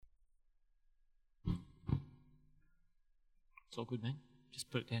It's all good, man. Just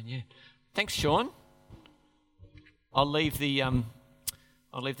put it down, yeah. Thanks, Sean. I'll leave the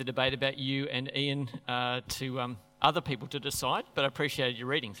debate about you and Ian to other people to decide, but I appreciated your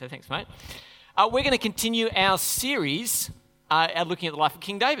reading, so thanks, mate. We're going to continue our series looking at the life of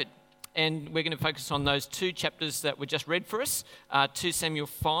King David, and we're going to focus on those two chapters that were just read for us, 2 Samuel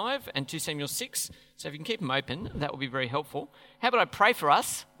 5 and 2 Samuel 6. So if you can keep them open, that will be very helpful. How about I pray for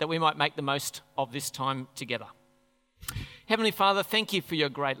us that we might make the most of this time together? Heavenly Father, thank you for your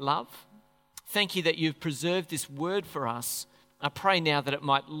great love. Thank you that you've preserved this word for us. I pray now that it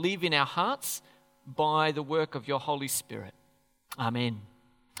might live in our hearts by the work of your Holy Spirit. Amen.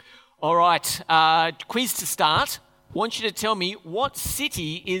 All right, quiz to start. I want you to tell me, what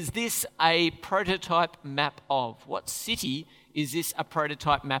city is this a prototype map of? What city is this a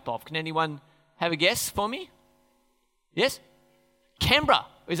prototype map of? Can anyone have a guess for me? Yes? Canberra.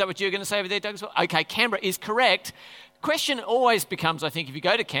 Is that what you're going to say over there, Doug? Okay, Canberra is correct. Question always becomes, I think, if you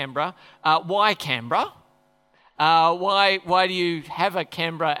go to Canberra, why Canberra? Why do you have a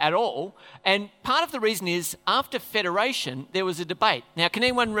Canberra at all? And part of the reason is, after Federation, there was a debate. Now, can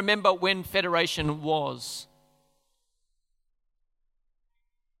anyone remember when Federation was?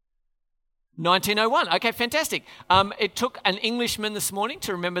 1901. Okay, fantastic. It took an Englishman this morning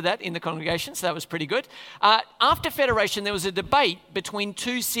to remember that in the congregation, so that was pretty good. After Federation, there was a debate between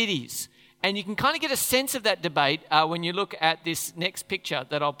two cities. And you can kind of get a sense of that debate when you look at this next picture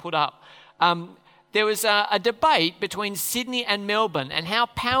that I'll put up. There was a debate between Sydney and Melbourne and how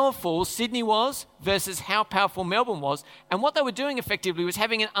powerful Sydney was versus how powerful Melbourne was. And what they were doing effectively was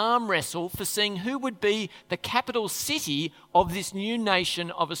having an arm wrestle for seeing who would be the capital city of this new nation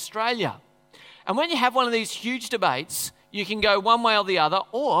of Australia. And when you have one of these huge debates, you can go one way or the other,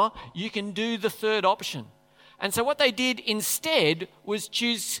 or you can do the third option. And so what they did instead was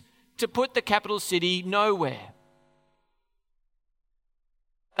choose to put the capital city nowhere.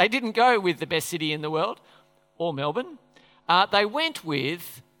 They didn't go with the best city in the world, or Melbourne. They went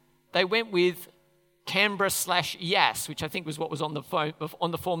with Canberra/Yass, which I think was what was on the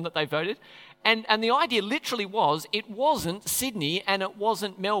form that they voted. And the idea literally was, it wasn't Sydney and it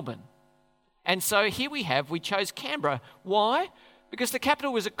wasn't Melbourne. And so here we chose Canberra. Why? Because the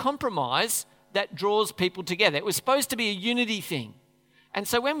capital was a compromise that draws people together. It was supposed to be a unity thing. And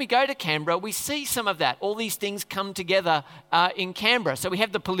so when we go to Canberra, we see some of that. All these things come together in Canberra. So we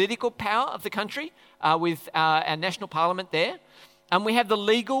have the political power of the country with our national parliament there. And we have the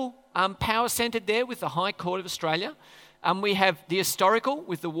legal power centred there with the High Court of Australia. We have the historical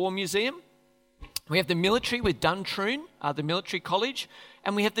with the War Museum. We have the military with Duntroon, the military college.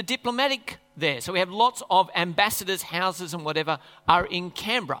 And we have the diplomatic there. So we have lots of ambassadors' houses and whatever are in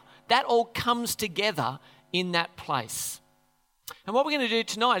Canberra. That all comes together in that place. And what we're going to do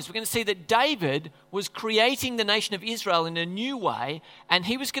tonight is we're going to see that David was creating the nation of Israel in a new way, and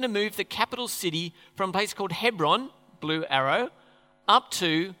he was going to move the capital city from a place called Hebron, blue arrow, up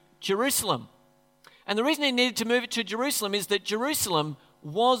to Jerusalem. And the reason he needed to move it to Jerusalem is that Jerusalem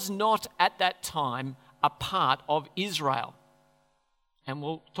was not at that time a part of Israel. And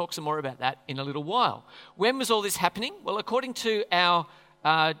we'll talk some more about that in a little while. When was all this happening? Well, according to our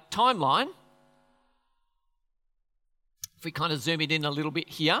timeline, if we kind of zoom it in a little bit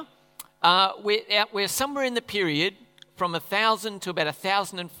here, we're somewhere in the period from 1000 to about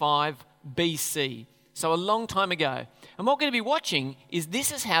 1005 BC. So a long time ago. And what we're going to be watching is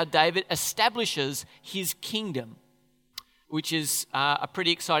this is how David establishes his kingdom, which is a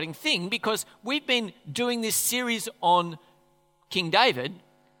pretty exciting thing because we've been doing this series on King David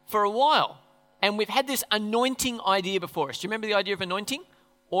for a while. And we've had this anointing idea before us. Do you remember the idea of anointing?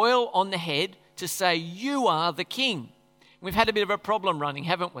 Oil on the head to say, you are the king. We've had a bit of a problem running,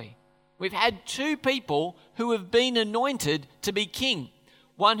 haven't we? We've had two people who have been anointed to be king.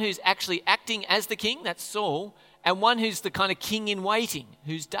 One who's actually acting as the king, that's Saul, and one who's the kind of king in waiting,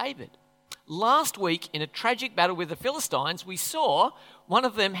 who's David. Last week, in a tragic battle with the Philistines, we saw one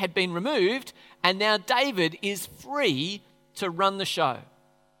of them had been removed, and now David is free to run the show.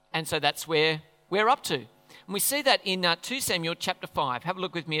 And so that's where we're up to. And we see that in 2 Samuel chapter 5. Have a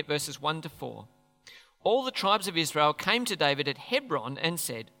look with me at verses 1 to 4. All the tribes of Israel came to David at Hebron and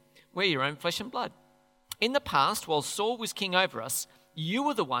said, we're your own flesh and blood. In the past, while Saul was king over us, you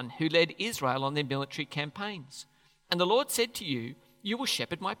were the one who led Israel on their military campaigns. And the Lord said to you, you will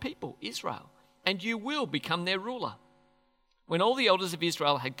shepherd my people, Israel, and you will become their ruler. When all the elders of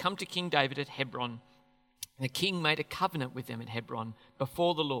Israel had come to King David at Hebron, the king made a covenant with them at Hebron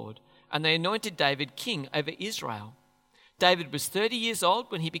before the Lord, and they anointed David king over Israel. David was 30 years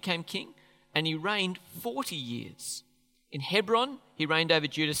old when he became king, and he reigned 40 years. In Hebron, he reigned over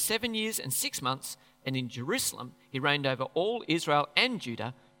Judah 7 years and 6 months, and in Jerusalem he reigned over all Israel and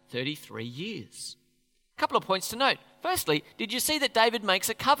Judah 33 years. A couple of points to note. Firstly, did you see that David makes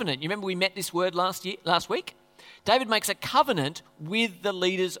a covenant? You remember we met this word last week? David makes a covenant with the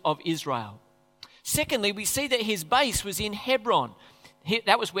leaders of Israel. Secondly, we see that his base was in Hebron.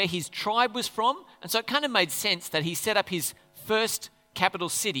 That was where his tribe was from, and so it kind of made sense that he set up his first capital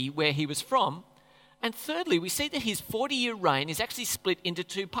city where he was from. And thirdly, we see that his 40-year reign is actually split into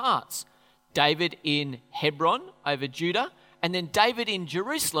two parts. David in Hebron over Judah, and then David in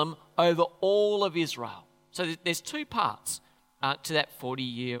Jerusalem over all of Israel. So there's two parts to that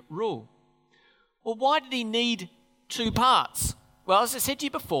 40-year rule. Well, why did he need two parts? Well, as I said to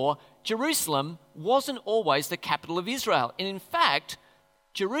you before, Jerusalem wasn't always the capital of Israel. And in fact,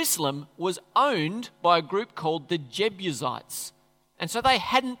 Jerusalem was owned by a group called the Jebusites. And so they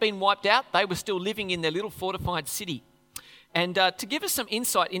hadn't been wiped out. They were still living in their little fortified city. And to give us some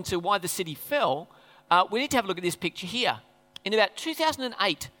insight into why the city fell, we need to have a look at this picture here. In about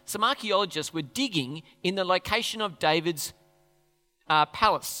 2008, some archaeologists were digging in the location of David's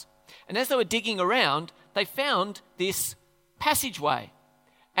palace. And as they were digging around, they found this passageway.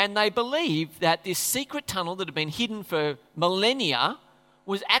 And they believe that this secret tunnel that had been hidden for millennia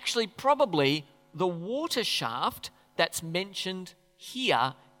was actually probably the water shaft that's mentioned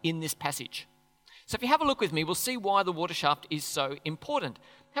here in this passage. So if you have a look with me, we'll see why the water shaft is so important.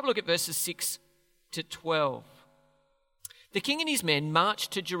 Have a look at verses 6 to 12. The king and his men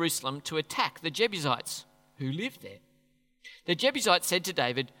marched to Jerusalem to attack the Jebusites who lived there. The Jebusites said to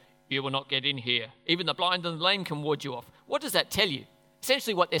David, "You will not get in here. Even the blind and the lame can ward you off." What does that tell you?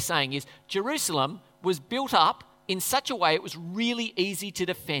 Essentially what they're saying is Jerusalem was built up in such a way it was really easy to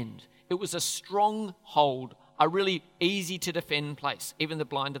defend. It was a stronghold, a really easy to defend place. Even the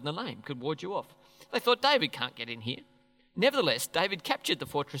blind and the lame could ward you off. They thought, David can't get in here. Nevertheless, David captured the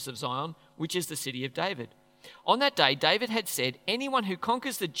fortress of Zion, which is the city of David. On that day, David had said, anyone who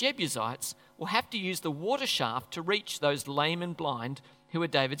conquers the Jebusites will have to use the water shaft to reach those lame and blind who are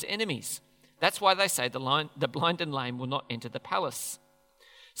David's enemies. That's why they say the blind and lame will not enter the palace.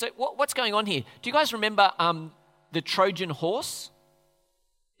 So what's going on here? Do you guys remember the Trojan horse?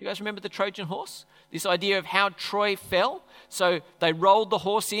 Do you guys remember the Trojan horse? This idea of how Troy fell. So they rolled the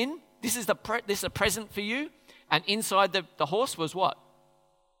horse in. This is a present for you. And inside the horse was what?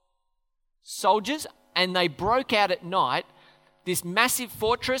 Soldiers. And they broke out at night. This massive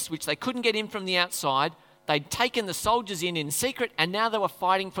fortress, which they couldn't get in from the outside. They'd taken the soldiers in secret, and now they were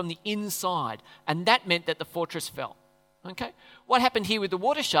fighting from the inside. And that meant that the fortress fell. Okay? What happened here with the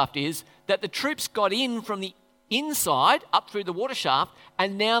water shaft is that the troops got in from the inside, up through the water shaft,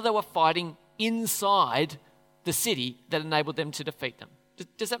 and now they were fighting inside the city that enabled them to defeat them.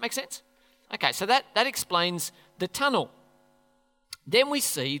 Does that make sense? Okay, so that explains the tunnel. Then we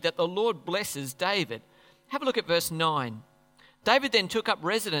see that the Lord blesses David. Have a look at verse 9. David then took up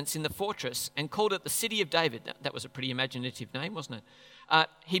residence in the fortress and called it the City of David. That was a pretty imaginative name, wasn't it?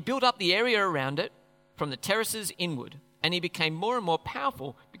 He built up the area around it from the terraces inward, and he became more and more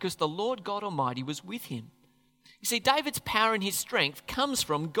powerful because the Lord God Almighty was with him. You see, David's power and his strength comes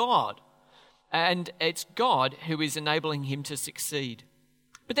from God, and it's God who is enabling him to succeed.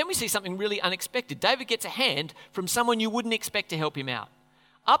 But then we see something really unexpected. David gets a hand from someone you wouldn't expect to help him out.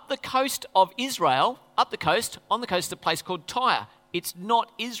 Up the coast of Israel, on the coast, a place called Tyre. It's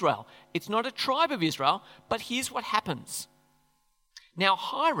not Israel. It's not a tribe of Israel, but here's what happens. Now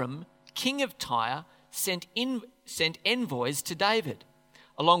Hiram, king of Tyre, sent envoys to David,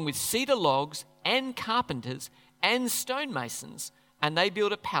 along with cedar logs and carpenters and stonemasons, and they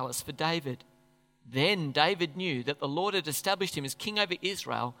built a palace for David. Then David knew that the Lord had established him as king over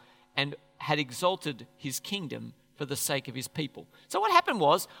Israel and had exalted his kingdom for the sake of his people. So what happened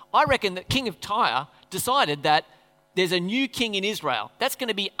was, I reckon that king of Tyre decided that there's a new king in Israel. That's going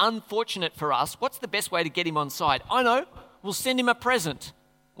to be unfortunate for us. What's the best way to get him on side? I know, we'll send him a present.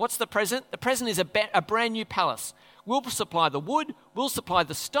 What's the present? The present is a brand new palace. We'll supply the wood, we'll supply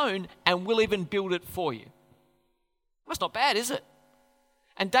the stone, and we'll even build it for you. That's not bad, is it?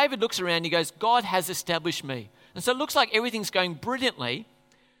 And David looks around and he goes, God has established me. And so it looks like everything's going brilliantly.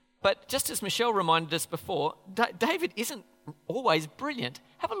 But just as Michelle reminded us before, David isn't always brilliant.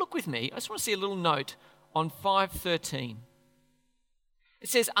 Have a look with me. I just want to see a little note on 5:13. It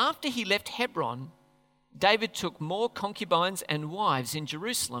says, after he left Hebron, David took more concubines and wives in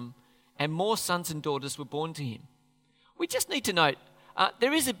Jerusalem, and more sons and daughters were born to him. We just need to note,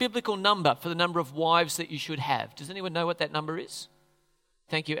 there is a biblical number for the number of wives that you should have. Does anyone know what that number is?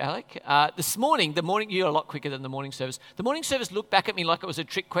 Thank you, Alec. This morning, you're a lot quicker than the morning service. The morning service looked back at me like it was a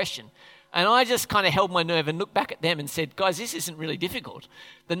trick question. And I just kind of held my nerve and looked back at them and said, guys, this isn't really difficult.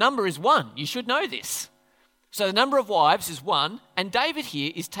 The number is 1. You should know this. So the number of wives is 1, and David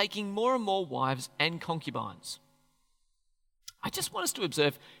here is taking more and more wives and concubines. I just want us to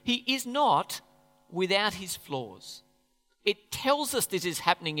observe, he is not without his flaws. It tells us this is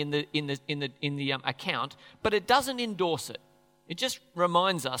happening in the account, but it doesn't endorse it. It just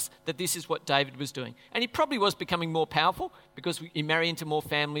reminds us that this is what David was doing. And he probably was becoming more powerful because you marry into more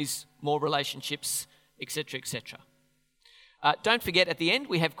families, more relationships, etc., etc. Don't forget, at the end,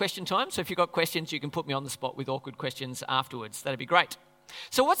 we have question time. So if you've got questions, you can put me on the spot with awkward questions afterwards. That'd be great.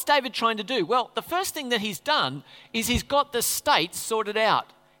 So what's David trying to do? Well, the first thing that he's done is he's got the state sorted out.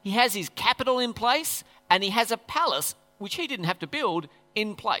 He has his capital in place and he has a palace, which he didn't have to build,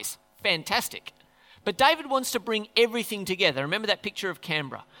 in place. Fantastic. But David wants to bring everything together. Remember that picture of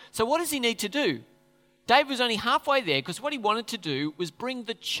Canberra. So what does he need to do? David was only halfway there because what he wanted to do was bring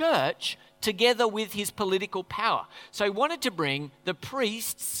the church together with his political power. So he wanted to bring the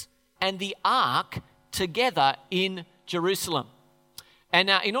priests and the ark together in Jerusalem. And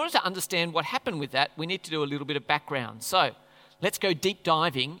now, in order to understand what happened with that, we need to do a little bit of background. So let's go deep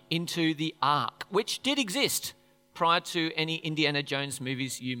diving into the ark, which did exist prior to any Indiana Jones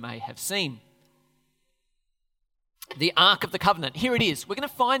movies you may have seen. The Ark of the Covenant. Here it is. We're going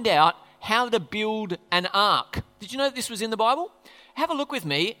to find out how to build an ark. Did you know that this was in the Bible? Have a look with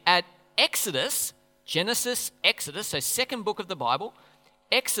me at Exodus, Genesis, Exodus, so second book of the Bible.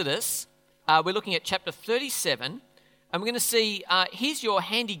 Exodus, we're looking at chapter 37, and we're going to see, here's your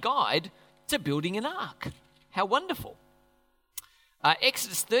handy guide to building an ark. How wonderful.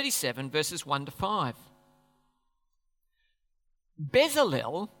 Exodus 37, verses 1 to 5.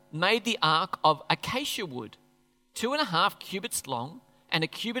 Bezalel made the ark of acacia wood, 2.5 cubits long, and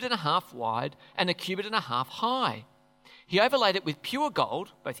 1.5 cubits wide, and 1.5 cubits high. He overlaid it with pure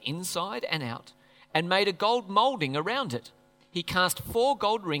gold, both inside and out, and made a gold moulding around it. He cast 4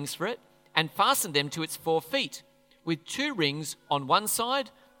 gold rings for it, and fastened them to its 4 feet, with 2 rings on one side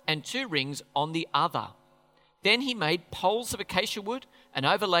and 2 rings on the other. Then he made poles of acacia wood, and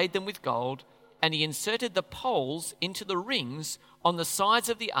overlaid them with gold, and he inserted the poles into the rings on the sides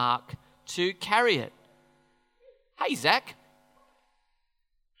of the ark to carry it. Hey, Zach.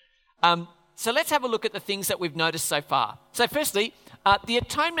 So let's have a look at the things that we've noticed so far. So firstly, the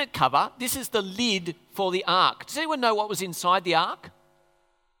atonement cover, this is the lid for the ark. Does anyone know what was inside the ark?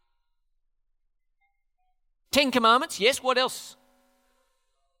 10 Commandments, yes. What else?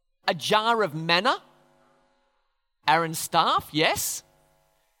 A jar of manna. Aaron's staff, yes.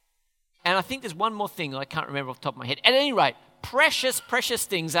 And I think there's one more thing that I can't remember off the top of my head. At any rate, precious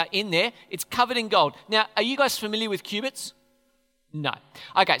things are in there. It's covered in gold. Now, are you guys familiar with cubits? No.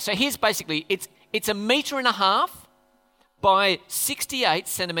 Okay, so here's basically, it's 1.5 meters by 68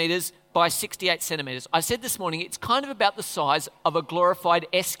 centimetres by 68 centimetres. I said this morning, it's kind of about the size of a glorified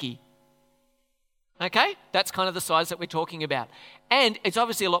esky. Okay? That's kind of the size that we're talking about. And it's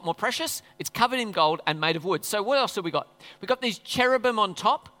obviously a lot more precious. It's covered in gold and made of wood. So what else have we got? We've got these cherubim on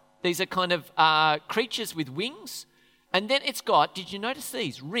top. These are kind of creatures with wings. And then it's got, did you notice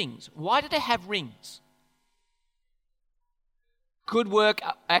these? Rings. Why did it have rings? Good work.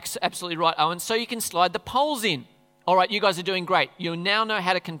 Absolutely right, Owen. So you can slide the poles in. All right, you guys are doing great. You now know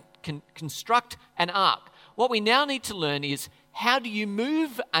how to construct an ark. What we now need to learn is how do you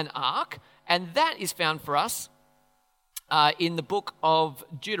move an ark? And that is found for us in the book of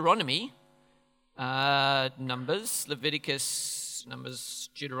Deuteronomy, Numbers, Leviticus, Numbers,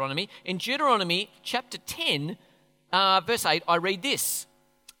 Deuteronomy. In Deuteronomy chapter 10, verse 8, I read this.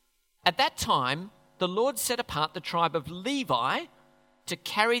 At that time, the Lord set apart the tribe of Levi to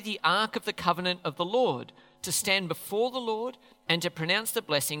carry the ark of the covenant of the Lord, to stand before the Lord and to pronounce the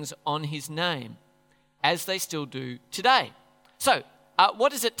blessings on his name, as they still do today. So,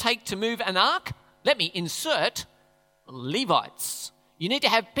 what does it take to move an ark? Let me insert Levites. You need to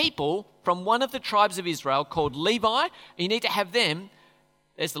have people from one of the tribes of Israel called Levi. You need to have them,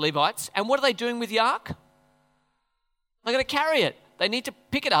 there's the Levites. And what are they doing with the ark? They're going to carry it. They need to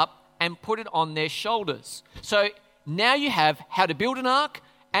pick it up and put it on their shoulders. So now you have how to build an ark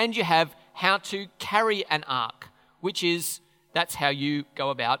and you have how to carry an ark, that's how you go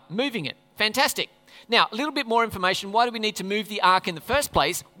about moving it. Fantastic. Now, a little bit more information. Why do we need to move the ark in the first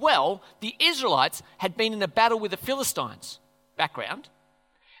place? Well, the Israelites had been in a battle with the Philistines. Background.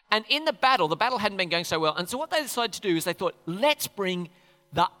 And in the battle hadn't been going so well. And so what they decided to do is they thought, let's bring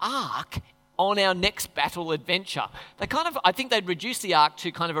the ark on our next battle adventure. I think they'd reduced the ark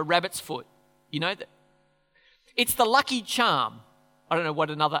to kind of a rabbit's foot. You know, it's the lucky charm I don't know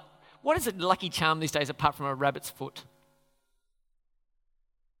what is a lucky charm these days apart from a rabbit's foot?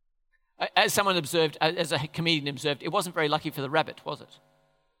 As someone observed, as a comedian observed, it wasn't very lucky for the rabbit, was it?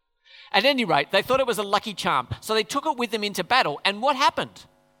 At any rate, they thought it was a lucky charm. So they took it with them into battle. And what happened?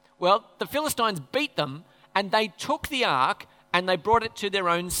 Well, the Philistines beat them and they took the ark and they brought it to their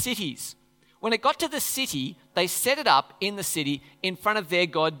own cities. When it got to the city, they set it up in the city in front of their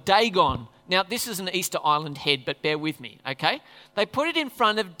god Dagon. Now, this is an Easter Island head, but bear with me, okay? They put it in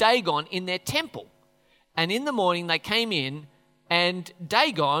front of Dagon in their temple. And in the morning, they came in and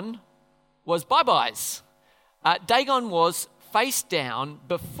Dagon was bye-byes. Dagon was face down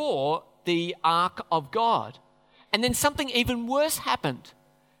before the ark of God. And then something even worse happened.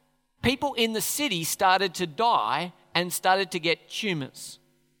 People in the city started to die and started to get tumours.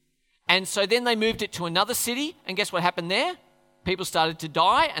 And so then they moved it to another city, and guess what happened there? People started to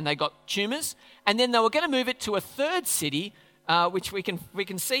die and they got tumours. And then they were going to move it to a third city, which we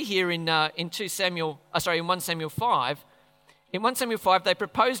can see here in 1 Samuel 5. In 1 Samuel 5, they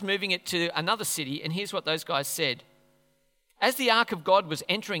proposed moving it to another city, and here's what those guys said. As the ark of God was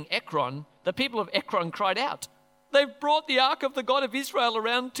entering Ekron, the people of Ekron cried out, "They've brought the ark of the God of Israel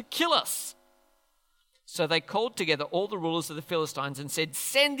around to kill us." So they called together all the rulers of the Philistines and said,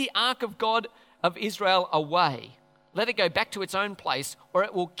 "Send the ark of God of Israel away. Let it go back to its own place, or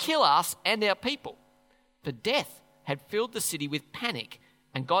it will kill us and our people." For death had filled the city with panic,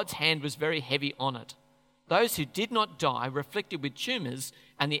 and God's hand was very heavy on it. Those who did not die were afflicted with tumours,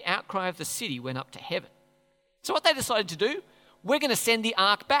 and the outcry of the city went up to heaven. So what they decided to do, we're going to send the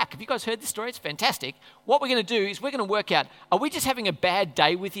ark back. Have you guys heard this story? It's fantastic. What we're going to do is we're going to work out, are we just having a bad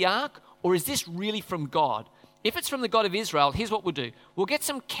day with the ark, or is this really from God? If it's from the God of Israel, here's what we'll do. We'll get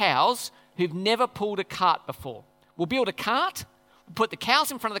some cows who've never pulled a cart before. We'll build a cart, we'll put the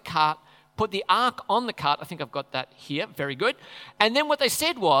cows in front of the cart, put the ark on the cart. I think I've got that here. Very good. And then what they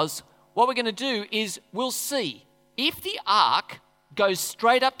said was, what we're going to do is we'll see. If the ark goes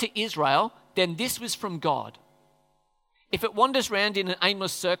straight up to Israel, then this was from God. If it wanders around in an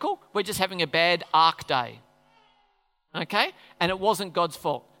aimless circle, we're just having a bad ark day. Okay? And it wasn't God's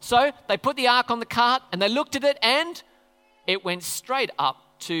fault. So they put the ark on the cart and they looked at it and it went straight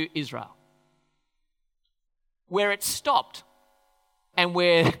up to Israel. Where it stopped and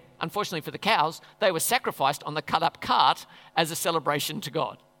where, unfortunately for the cows, they were sacrificed on the cut-up cart as a celebration to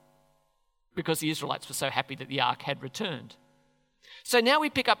God because the Israelites were so happy that the ark had returned. So now we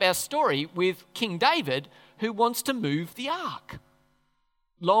pick up our story with King David, who wants to move the ark.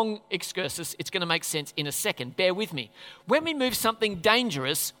 Long excursus, it's going to make sense in a second. Bear with me. When we move something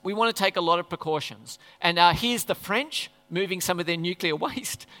dangerous, we want to take a lot of precautions. And here's the French moving some of their nuclear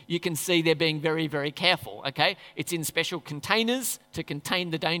waste. You can see they're being very, very careful, okay? It's in special containers to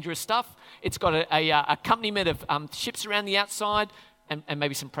contain the dangerous stuff. It's got a accompaniment of ships around the outside and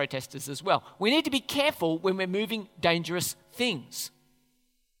maybe some protesters as well. We need to be careful when we're moving dangerous things.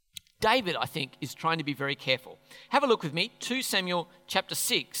 David, I think, is trying to be very careful. Have a look with me, 2 Samuel chapter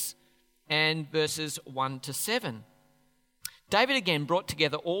 6 and verses 1 to 7. David again brought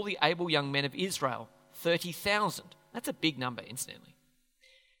together all the able young men of Israel, 30,000. That's a big number, incidentally.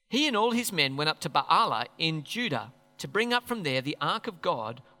 He and all his men went up to Baalah in Judah to bring up from there the ark of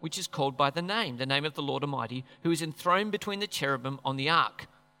God, which is called by the name of the Lord Almighty, who is enthroned between the cherubim on the ark.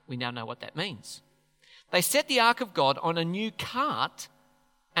 We now know what that means. They set the ark of God on a new cart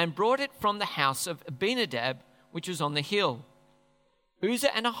and brought it from the house of Abinadab, which was on the hill.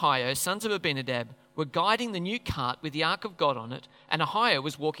 Uzzah and Ahio, sons of Abinadab, were guiding the new cart with the ark of God on it, and Ahio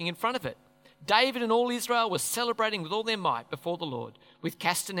was walking in front of it. David and all Israel were celebrating with all their might before the Lord, with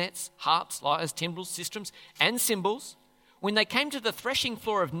castanets, harps, lyres, timbrels, sistrums, and cymbals. When they came to the threshing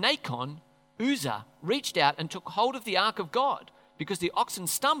floor of Nacon, Uzzah reached out and took hold of the ark of God, because the oxen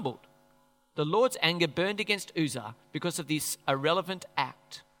stumbled. The Lord's anger burned against Uzzah because of this irrelevant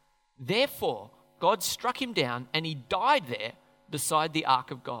act. Therefore, God struck him down and he died there beside the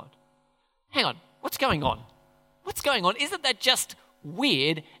ark of God. Hang on, what's going on? What's going on? Isn't that just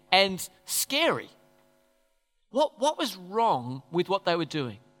weird and scary? What was wrong with what they were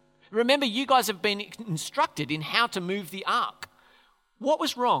doing? Remember, you guys have been instructed in how to move the ark. What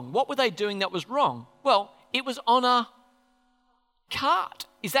was wrong? What were they doing that was wrong? Well, it was on a cart.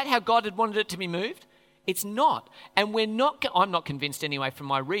 Is that how God had wanted it to be moved? It's not. And I'm not convinced anyway from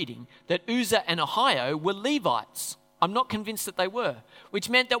my reading that Uzzah and Ahio were Levites. I'm not convinced that they were, which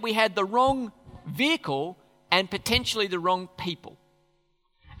meant that we had the wrong vehicle and potentially the wrong people.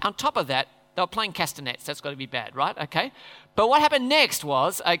 On top of that, they were playing castanets. That's got to be bad, right? Okay. But what happens next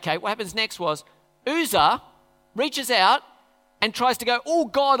was Uzzah reaches out and tries to go, "Oh,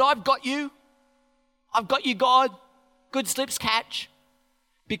 God, I've got you. I've got you, God. Good slips catch."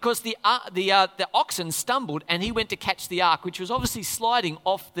 because the oxen stumbled and he went to catch the ark, which was obviously sliding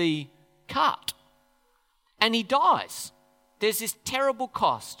off the cart. And he dies. There's this terrible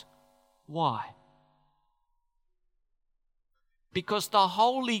cost. Why? Because the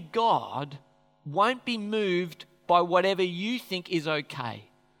holy God won't be moved by whatever you think is okay.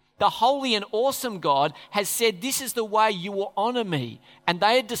 The holy and awesome God has said, this is the way you will honour me. And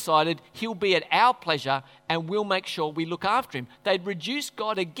they had decided he'll be at our pleasure and we'll make sure we look after him. They'd reduced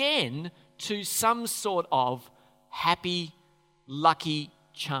God again to some sort of happy, lucky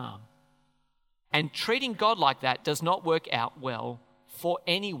charm. And treating God like that does not work out well for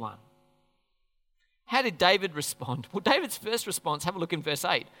anyone. How did David respond? Well, David's first response, have a look in verse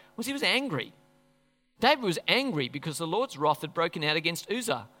 8, was he was angry. David was angry because the Lord's wrath had broken out against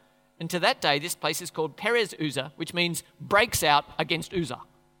Uzzah. And to that day, this place is called Perez Uzzah, which means breaks out against Uzzah.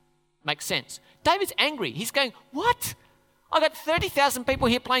 Makes sense. David's angry. He's going, what? I got 30,000 people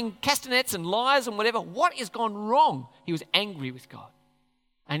here playing castanets and lyres and whatever. What has gone wrong? He was angry with God.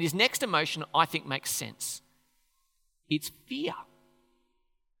 And his next emotion, I think, makes sense. It's fear.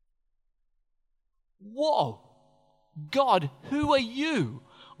 Whoa. God, who are you?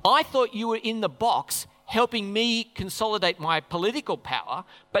 I thought you were in the box helping me consolidate my political power,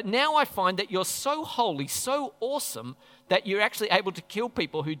 but now I find that you're so holy, so awesome, that you're actually able to kill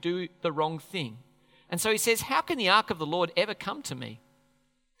people who do the wrong thing. And so he says, how can the ark of the Lord ever come to me?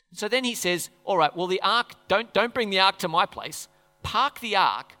 So then he says, all right, well, the ark, don't bring the ark to my place. Park the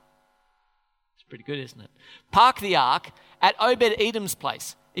ark. It's pretty good, isn't it? Park the ark at Obed-Edom's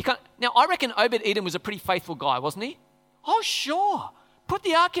place. Now, I reckon Obed-Edom was a pretty faithful guy, wasn't he? Oh, sure. Put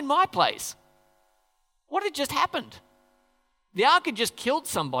the ark in my place. What had just happened? The ark had just killed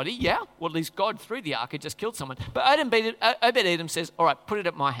somebody, yeah? Well, at least God, through the ark, had just killed someone. But Obed-Edom says, all right, put it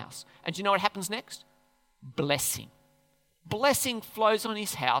at my house. And do you know what happens next? Blessing. Blessing flows on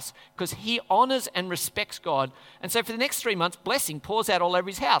his house because he honours and respects God. And so for the next 3 months, blessing pours out all over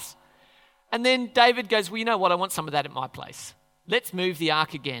his house. And then David goes, well, you know what? I want some of that at my place. Let's move the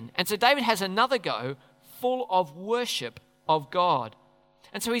ark again. And so David has another go full of worship of God.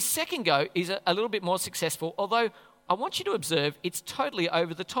 And so his second go is a little bit more successful, although I want you to observe it's totally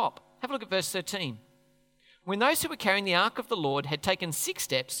over the top. Have a look at verse 13. When those who were carrying the ark of the Lord had taken 6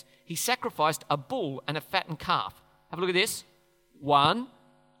 steps, he sacrificed a bull and a fattened calf. Have a look at this. 1,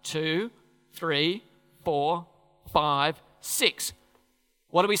 2, 3, 4, 5, 6.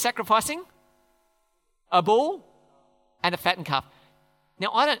 What are we sacrificing? A bull and a fattened calf.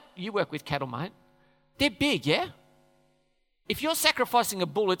 Now, you work with cattle, mate. They're big, yeah? If you're sacrificing a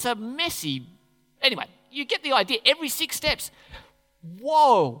bull, it's a messy... Anyway, you get the idea. Every 6 steps.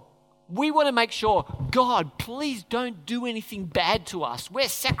 Whoa. We want to make sure, God, please don't do anything bad to us. We're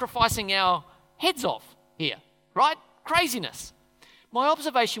sacrificing our heads off here, right? Craziness. My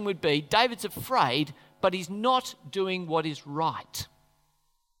observation would be David's afraid, but he's not doing what is right.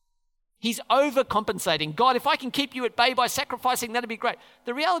 He's overcompensating. God, if I can keep you at bay by sacrificing, that'd be great.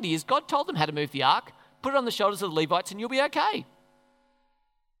 The reality is God told them how to move the ark. Put it on the shoulders of the Levites and you'll be okay.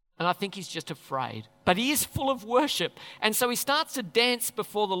 And I think he's just afraid. But he is full of worship. And so he starts to dance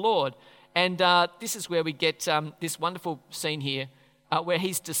before the Lord. And this is where we get this wonderful scene here where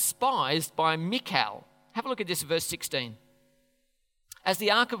he's despised by Michal. Have a look at this, verse 16. As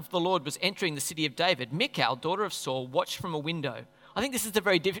the ark of the Lord was entering the city of David, Michal, daughter of Saul, watched from a window. I think this is the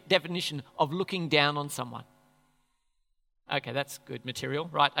very definition of looking down on someone. Okay, that's good material,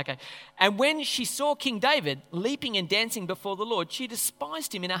 right? Okay. And when she saw King David leaping and dancing before the Lord, she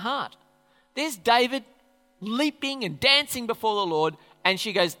despised him in her heart. There's David leaping and dancing before the Lord, and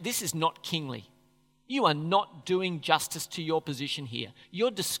she goes, this is not kingly. You are not doing justice to your position here. You're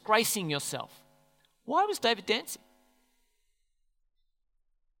disgracing yourself. Why was David dancing?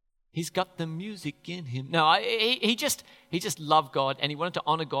 He's got the music in him. No, he just loved God, and he wanted to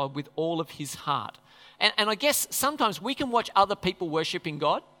honor God with all of his heart. And I guess sometimes we can watch other people worshiping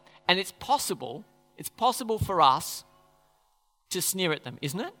God, and it's possible for us to sneer at them,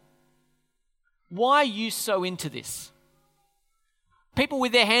 isn't it? Why are you so into this? People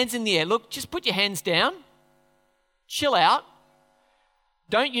with their hands in the air, look, just put your hands down, chill out.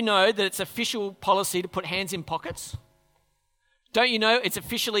 Don't you know that it's official policy to put hands in pockets? Don't you know it's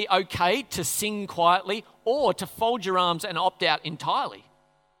officially okay to sing quietly or to fold your arms and opt out entirely?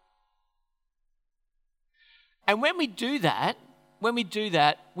 And when we do that,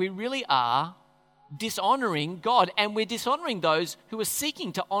 we really are dishonoring God, and we're dishonoring those who are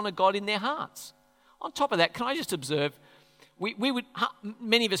seeking to honor God in their hearts. On top of that, can I just observe,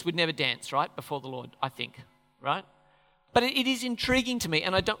 many of us would never dance, right, before the Lord, I think, right? But it is intriguing to me,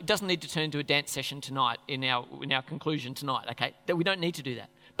 and it doesn't need to turn into a dance session tonight in our conclusion tonight, okay? That we don't need to do that.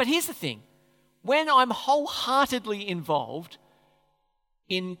 But here's the thing. When I'm wholeheartedly involved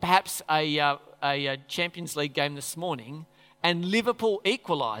in perhaps a Champions League game this morning and Liverpool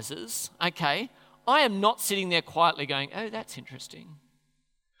equalises, okay, I am not sitting there quietly going, oh, that's interesting.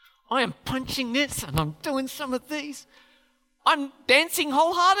 I am punching this and I'm doing some of these. I'm dancing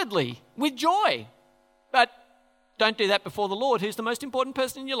wholeheartedly with joy. But don't do that before the Lord, who's the most important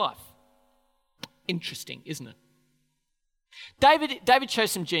person in your life. Interesting, isn't it? David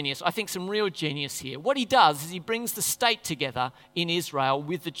shows some genius, I think some real genius here. What he does is he brings the state together in Israel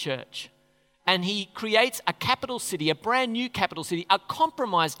with the church. And he creates a capital city, a brand new capital city, a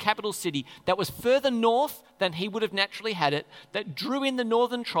compromised capital city that was further north than he would have naturally had it, that drew in the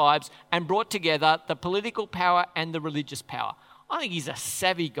northern tribes and brought together the political power and the religious power. I think he's a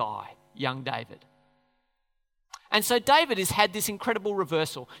savvy guy, young David. And so David has had this incredible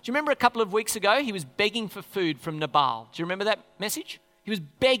reversal. Do you remember a couple of weeks ago, he was begging for food from Nabal? Do you remember that message? He was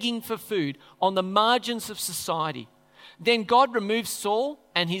begging for food on the margins of society. Then God removed Saul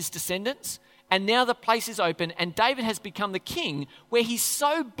and his descendants, and now the place is open, and David has become the king, where he's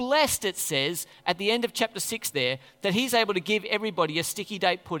so blessed, it says, at the end of chapter 6 there, that he's able to give everybody a sticky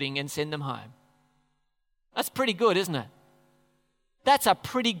date pudding and send them home. That's pretty good, isn't it? That's a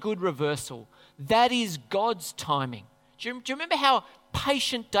pretty good reversal. That is God's timing. Do you remember how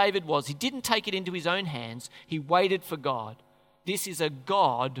patient David was? He didn't take it into his own hands. He waited for God. This is a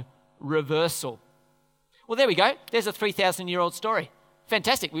God reversal. Well, there we go. There's a 3,000-year-old story.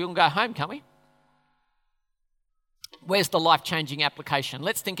 Fantastic. We can go home, can't we? Where's the life-changing application?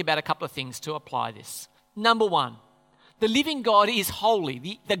 Let's think about a couple of things to apply this. Number one, the living God is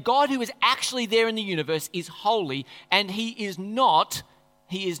holy. The God who is actually there in the universe is holy, and he is not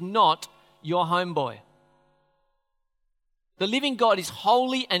your homeboy. The living God is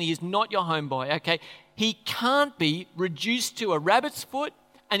holy and he is not your homeboy, okay? He can't be reduced to a rabbit's foot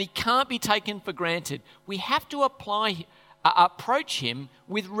and he can't be taken for granted. We have to approach him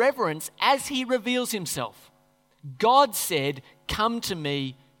with reverence as he reveals himself. God said, "Come to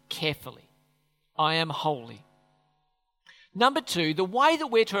me carefully. I am holy." Number two, the way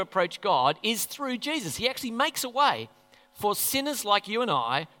that we're to approach God is through Jesus. He actually makes a way for sinners like you and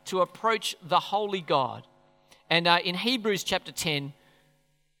I to approach the holy God. And in Hebrews chapter 10,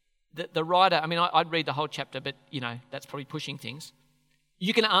 the writer, I'd read the whole chapter, but, that's probably pushing things.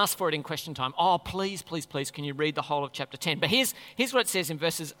 You can ask for it in question time. Oh, please, please, please, can you read the whole of chapter 10? But here's what it says in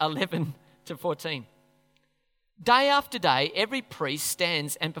verses 11 to 14. Day after day, every priest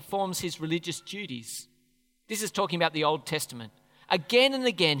stands and performs his religious duties. This is talking about the Old Testament. Again and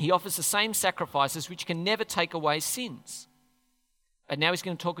again, he offers the same sacrifices which can never take away sins. But now he's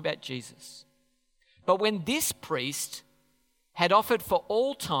going to talk about Jesus. But when this priest had offered for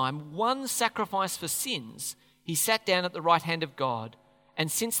all time one sacrifice for sins, he sat down at the right hand of God.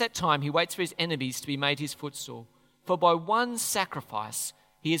 And since that time, he waits for his enemies to be made his footstool. For by one sacrifice,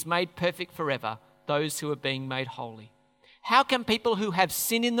 he has made perfect forever those who are being made holy. How can people who have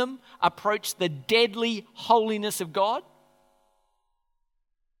sin in them approach the deadly holiness of God?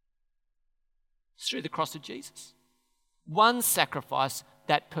 It's through the cross of Jesus. One sacrifice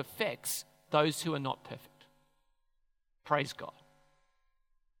that perfects those who are not perfect. Praise God.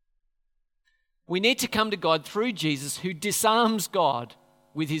 We need to come to God through Jesus, who disarms God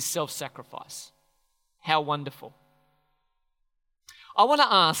with his self-sacrifice. How wonderful. I want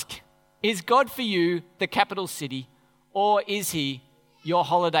to ask, is God for you the capital city, or is he your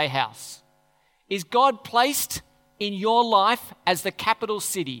holiday house? Is God placed in your life as the capital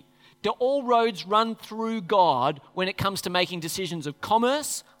city? Do all roads run through God when it comes to making decisions of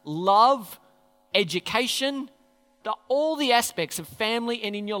commerce, love, education, all the aspects of family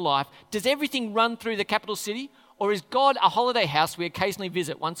and in your life? Does everything run through the capital city? Or is God a holiday house we occasionally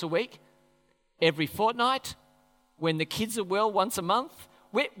visit once a week, every fortnight, when the kids are well, once a month?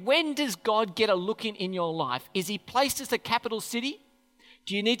 When does God get a look in your life? Is he placed as the capital city?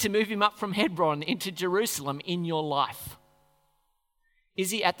 Do you need to move him up from Hebron into Jerusalem in your life?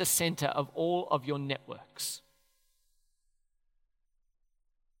 Is he at the center of all of your networks?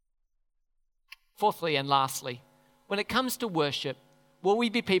 Fourthly and lastly, when it comes to worship, will we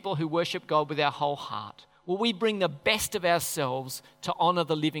be people who worship God with our whole heart? Will we bring the best of ourselves to honor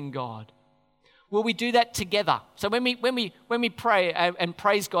the living God? Will we do that together? So when we pray and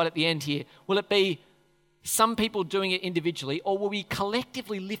praise God at the end here, will it be some people doing it individually, or will we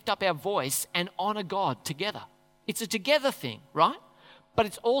collectively lift up our voice and honor God together? It's a together thing, right? But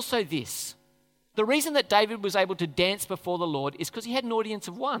it's also this. The reason that David was able to dance before the Lord is because he had an audience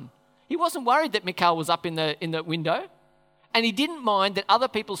of one. He wasn't worried that Michal was up in the window, and he didn't mind that other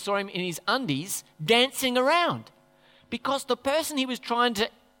people saw him in his undies dancing around, because the person he was trying to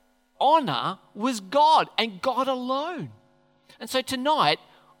honor was God and God alone. And so tonight,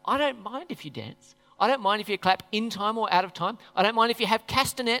 I don't mind if you dance. I don't mind if you clap in time or out of time. I don't mind if you have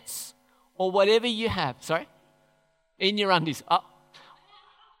castanets or whatever you have. Sorry? In your undies.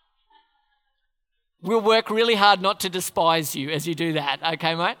 We'll work really hard not to despise you as you do that,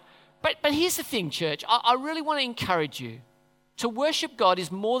 okay, mate? But here's the thing, church. I really want to encourage you. To worship God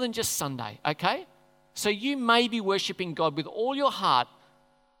is more than just Sunday, okay? So you may be worshiping God with all your heart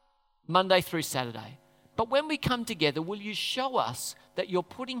Monday through Saturday. But when we come together, will you show us that you're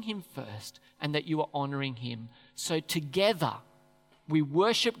putting him first and that you are honoring him? So together, we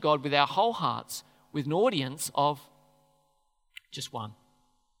worship God with our whole hearts with an audience of just one.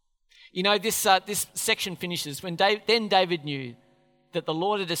 You know, this section finishes when then David knew that the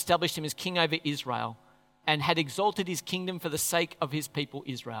Lord had established him as king over Israel and had exalted his kingdom for the sake of his people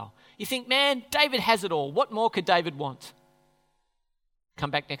Israel. You think, man, David has it all. What more could David want?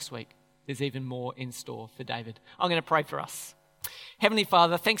 Come back next week. There's even more in store for David. I'm going to pray for us. Heavenly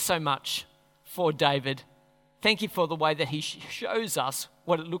Father, thanks so much for David. Thank you for the way that he shows us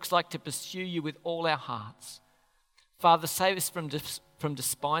what it looks like to pursue you with all our hearts. Father, save us from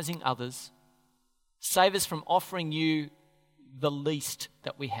despising others. Save us from offering you the least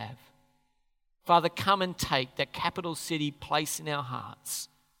that we have. Father, come and take that capital city place in our hearts.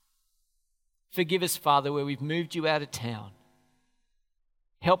 Forgive us, Father, where we've moved you out of town.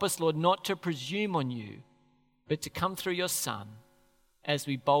 Help us, Lord, not to presume on you, but to come through your Son as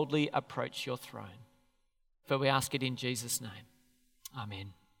we boldly approach your throne. For we ask it in Jesus' name.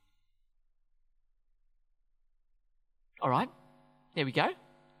 Amen. All right, there we go. Have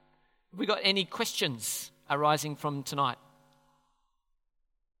we got any questions arising from tonight?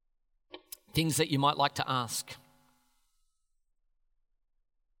 Things that you might like to ask?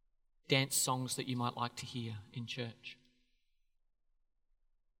 Dance songs that you might like to hear in church?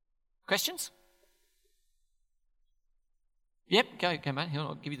 Questions? Yep, go mate.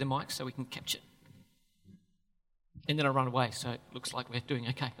 I'll give you the mic so we can capture it. And then I'll run away, so it looks like we're doing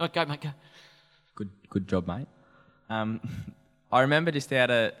okay. Oh, go, mate, go. Good job, mate. I remember just out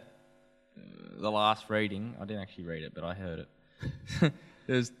of the last reading, I didn't actually read it, but I heard it.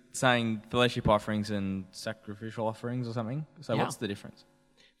 It was saying fellowship offerings and sacrificial offerings or something. So What's the difference?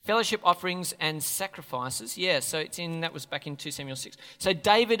 Fellowship offerings and sacrifices. Yeah, so that was back in 2 Samuel 6. So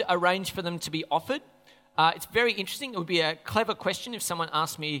David arranged for them to be offered. It's very interesting. It would be a clever question if someone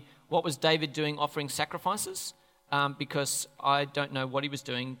asked me what was David doing offering sacrifices, because I don't know what he was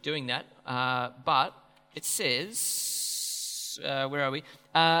doing that. But it says, where are we?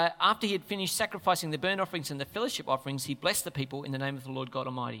 After he had finished sacrificing the burnt offerings and the fellowship offerings, he blessed the people in the name of the Lord God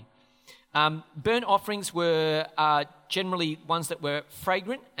Almighty. Burnt offerings were generally ones that were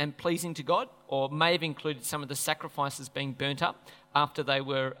fragrant and pleasing to God, or may have included some of the sacrifices being burnt up after they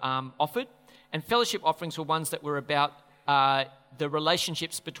were offered. And fellowship offerings were ones that were about the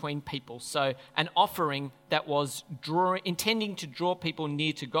relationships between people. So an offering that was intending to draw people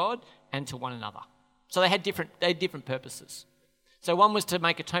near to God and to one another. So they had different purposes. So one was to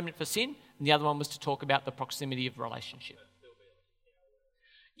make atonement for sin, and the other one was to talk about the proximity of relationship.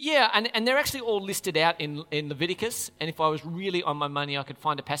 Yeah, and they're actually all listed out in Leviticus, and if I was really on my money, I could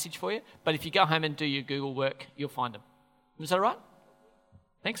find a passage for you. But if you go home and do your Google work, you'll find them. Is that all right?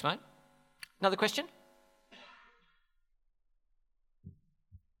 Thanks, mate. Another question?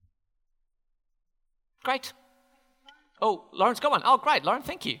 Great. Oh, Lauren's got one. Oh, great, Lauren,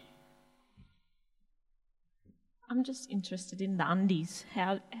 thank you. I'm just interested in the undies.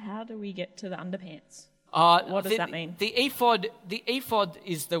 How do we get to the underpants? What does that mean? The ephod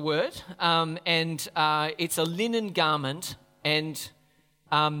is the word, and it's a linen garment, and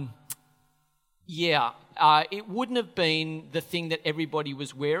it wouldn't have been the thing that everybody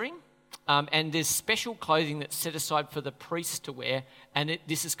was wearing, and there's special clothing that's set aside for the priests to wear, and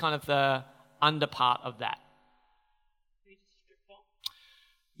this is kind of the under part of that. He just stripped off?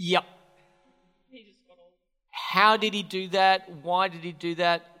 Yep. He just got all... How did he do that? Why did he do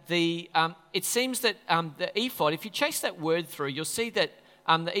that? It seems that the ephod, if you chase that word through, you'll see that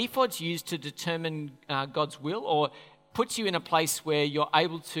the ephod's used to determine God's will, or puts you in a place where you're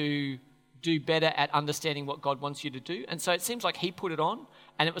able to do better at understanding what God wants you to do. And so it seems like he put it on,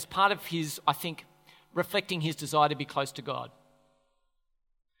 and it was part of his, I think, reflecting his desire to be close to God.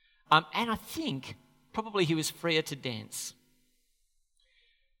 And I think probably he was freer to dance.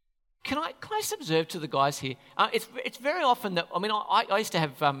 Can I just observe to the guys here? It's very often that, I used to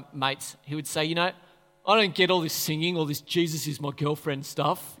have mates who would say, I don't get all this singing, all this Jesus is my girlfriend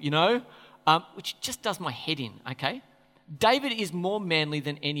stuff, which just does my head in, okay? David is more manly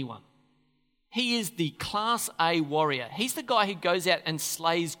than anyone. He is the Class A warrior. He's the guy who goes out and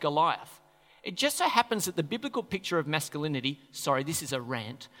slays Goliath. It just so happens that the biblical picture of masculinity, sorry, this is a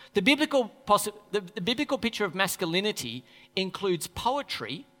rant. The biblical picture of masculinity includes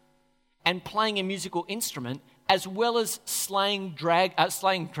poetry and playing a musical instrument, as well as slaying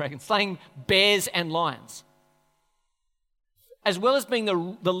bears and lions. As well as being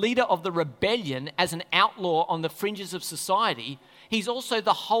the leader of the rebellion as an outlaw on the fringes of society, he's also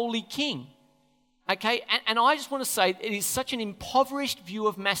the holy king. Okay, and I just want to say it is such an impoverished view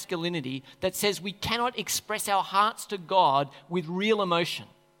of masculinity that says we cannot express our hearts to God with real emotion.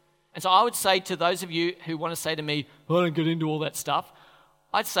 And so I would say to those of you who want to say to me, I don't get into all that stuff,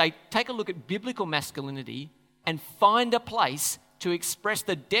 I'd say take a look at biblical masculinity and find a place to express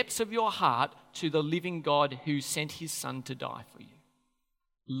the depths of your heart to the living God who sent his son to die for you.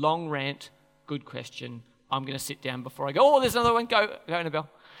 Long rant, good question. I'm going to sit down before I go, there's another one. Go Annabelle.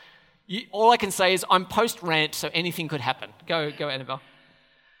 All I can say is I'm post-rant, so anything could happen. Go, Annabelle.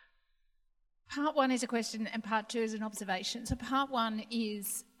 Part 1 is a question and part 2 is an observation. So part 1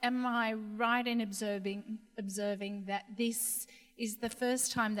 is, am I right in observing that this is the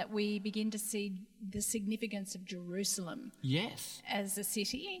first time that we begin to see the significance of Jerusalem? Yes. As a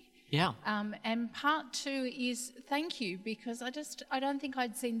city? Yeah. And part 2 is thank you, because I don't think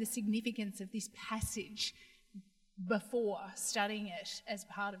I'd seen the significance of this passage before studying it as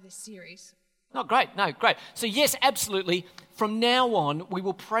part of this series. Great. So yes, absolutely. From now on, we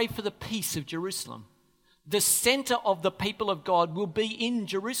will pray for the peace of Jerusalem. The centre of the people of God will be in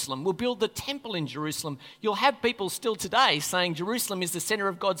Jerusalem. We'll build the temple in Jerusalem. You'll have people still today saying Jerusalem is the centre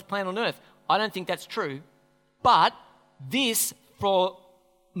of God's plan on earth. I don't think that's true. But this, for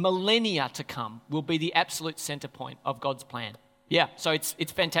millennia to come, will be the absolute centre point of God's plan. Yeah, so it's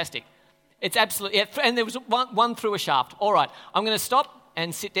fantastic. It's absolutely, and there was one through a shaft. All right, I'm going to stop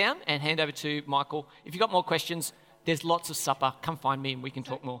and sit down and hand over to Michael. If you've got more questions, there's lots of supper. Come find me and we can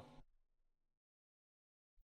talk more.